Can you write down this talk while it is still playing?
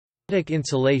Attic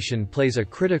insulation plays a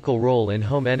critical role in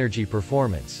home energy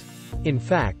performance. In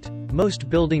fact, most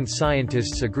building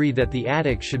scientists agree that the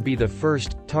attic should be the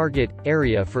first target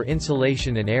area for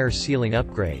insulation and air sealing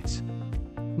upgrades.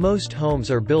 Most homes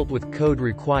are built with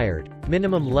code-required,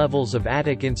 minimum levels of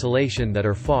attic insulation that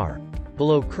are far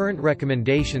below current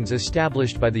recommendations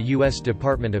established by the U.S.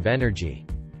 Department of Energy.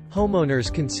 Homeowners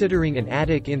considering an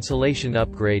attic insulation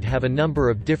upgrade have a number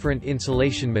of different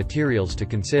insulation materials to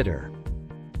consider.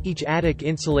 Each attic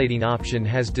insulating option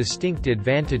has distinct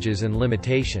advantages and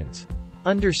limitations.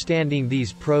 Understanding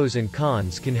these pros and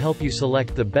cons can help you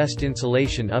select the best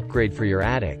insulation upgrade for your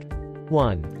attic.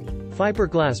 1.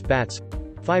 Fiberglass bats.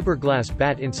 Fiberglass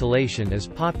bat insulation is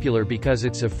popular because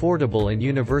it's affordable and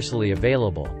universally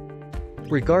available.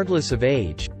 Regardless of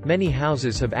age, many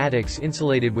houses have attics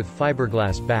insulated with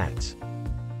fiberglass bats.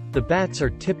 The bats are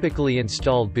typically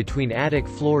installed between attic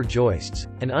floor joists,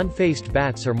 and unfaced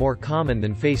bats are more common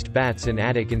than faced bats in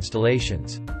attic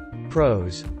installations.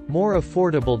 Pros: more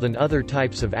affordable than other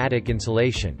types of attic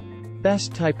insulation.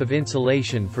 Best type of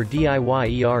insulation for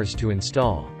DIYers to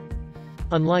install.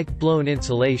 Unlike blown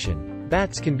insulation,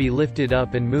 bats can be lifted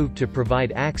up and moved to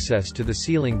provide access to the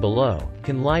ceiling below,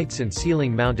 can lights and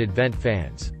ceiling-mounted vent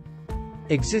fans.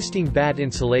 Existing bat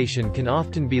insulation can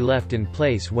often be left in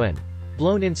place when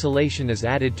blown insulation is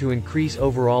added to increase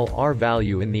overall R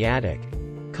value in the attic.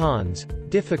 Cons: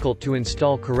 difficult to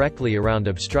install correctly around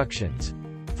obstructions.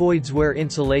 Voids where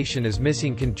insulation is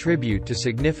missing contribute to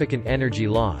significant energy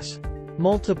loss.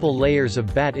 Multiple layers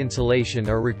of bat insulation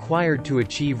are required to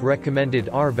achieve recommended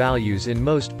R values in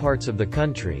most parts of the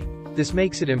country. This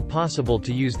makes it impossible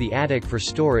to use the attic for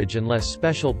storage unless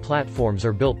special platforms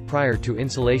are built prior to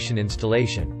insulation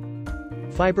installation.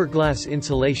 Fiberglass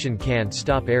insulation can't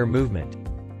stop air movement.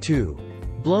 2.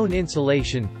 Blown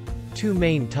insulation. Two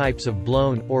main types of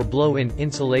blown or blow-in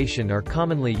insulation are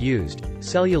commonly used: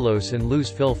 cellulose and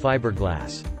loose-fill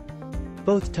fiberglass.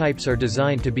 Both types are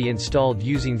designed to be installed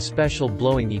using special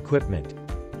blowing equipment.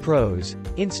 Pros: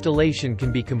 installation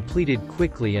can be completed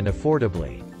quickly and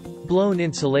affordably. Blown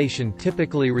insulation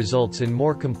typically results in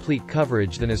more complete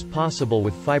coverage than is possible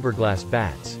with fiberglass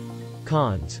bats.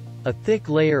 Cons: a thick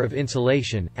layer of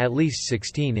insulation, at least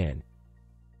 16 in.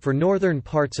 For northern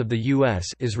parts of the U.S.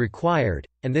 is required,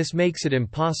 and this makes it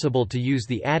impossible to use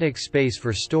the attic space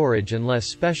for storage unless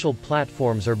special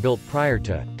platforms are built prior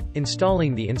to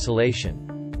installing the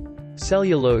insulation.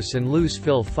 Cellulose and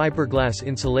loose-fill fiberglass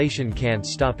insulation can't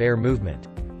stop air movement.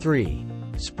 3.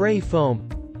 Spray foam.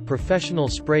 Professional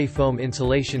spray foam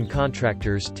insulation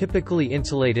contractors typically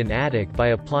insulate an attic by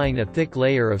applying a thick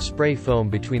layer of spray foam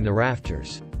between the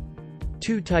rafters.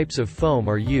 Two types of foam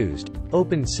are used: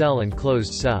 open cell and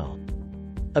closed cell.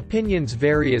 Opinions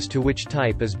vary as to which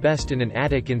type is best in an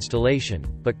attic installation,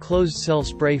 but closed cell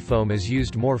spray foam is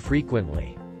used more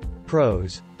frequently.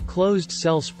 Pros: closed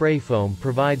cell spray foam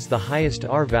provides the highest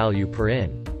R value per in.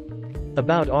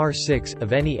 About R6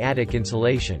 of any attic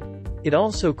insulation. It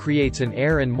also creates an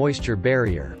air and moisture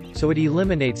barrier, so it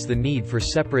eliminates the need for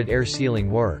separate air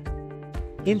sealing work.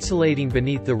 Insulating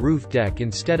beneath the roof deck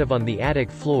instead of on the attic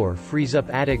floor frees up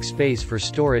attic space for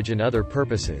storage and other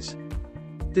purposes.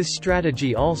 This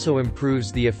strategy also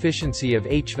improves the efficiency of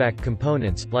HVAC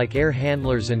components, like air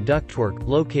handlers and ductwork,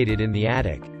 located in the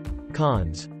attic.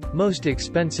 Cons: most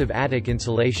expensive attic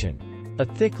insulation. A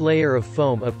thick layer of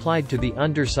foam applied to the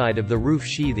underside of the roof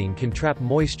sheathing can trap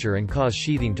moisture and cause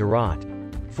sheathing to rot.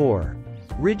 4.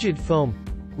 Rigid foam.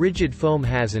 Rigid foam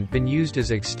hasn't been used as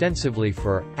extensively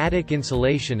for attic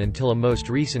insulation until a most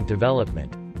recent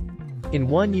development. In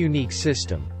one unique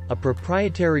system, a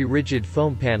proprietary rigid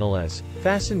foam panel is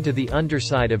fastened to the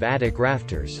underside of attic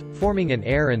rafters, forming an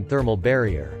air and thermal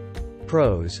barrier.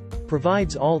 Pros: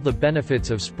 provides all the benefits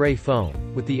of spray foam,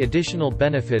 with the additional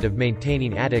benefit of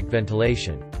maintaining attic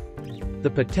ventilation. The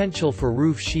potential for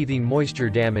roof sheathing moisture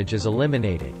damage is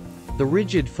eliminated. The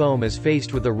rigid foam is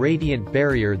faced with a radiant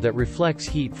barrier that reflects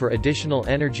heat for additional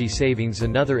energy savings,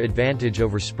 another advantage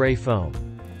over spray foam.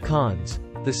 Cons: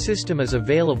 the system is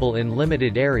available in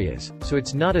limited areas, so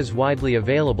it's not as widely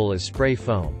available as spray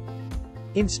foam.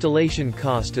 Installation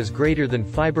cost is greater than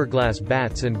fiberglass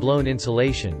bats and blown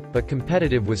insulation, but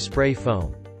competitive with spray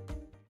foam.